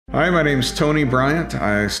Hi, my name's Tony Bryant.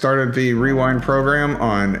 I started the Rewind program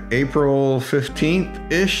on April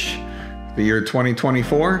 15th-ish, the year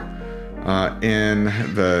 2024. In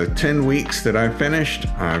the 10 weeks that I've finished,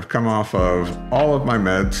 I've come off of all of my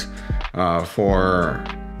meds for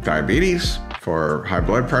diabetes, for high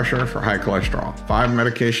blood pressure, for high cholesterol. 5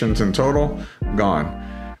 medications in total, gone.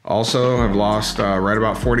 Also, I've lost right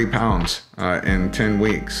about 40 pounds in 10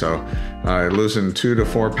 weeks. So losing 2 to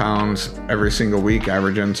 4 pounds every single week,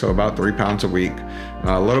 averaging so about 3 pounds a week.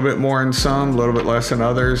 A little bit more in some, a little bit less in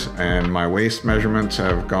others. And my waist measurements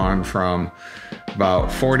have gone from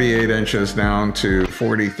about 48 inches down to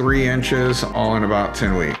 43 inches, all in about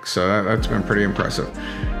 10 weeks. So that's been pretty impressive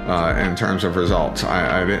in terms of results.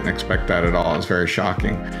 I didn't expect that at all. It's very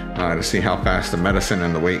shocking to see how fast the medicine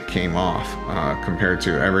and the weight came off compared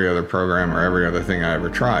to every other program or every other thing I ever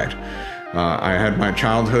tried. I had my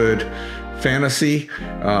childhood fantasy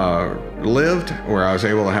lived, where I was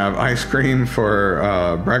able to have ice cream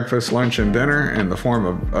for breakfast, lunch, and dinner in the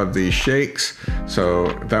form of these shakes. So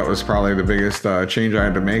that was probably the biggest change I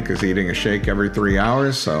had to make, is eating a shake every 3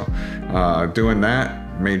 hours. So doing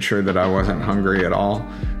that made sure that I wasn't hungry at all.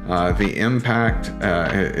 The impact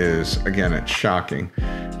is, again, it's shocking.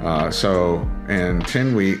 So in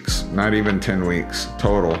 10 weeks, not even 10 weeks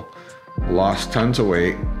total, lost tons of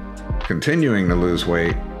weight, continuing to lose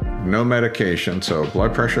weight, no medication, so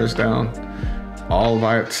blood pressure is down all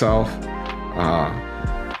by itself.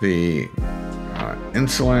 The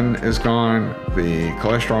insulin is gone, the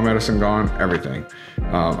cholesterol medicine gone, everything.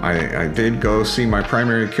 I did go see my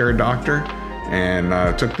primary care doctor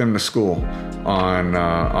and took them to school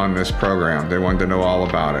on this program. They wanted to know all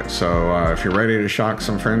about it. So if you're ready to shock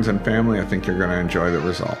some friends and family, I think you're going to enjoy the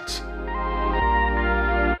results.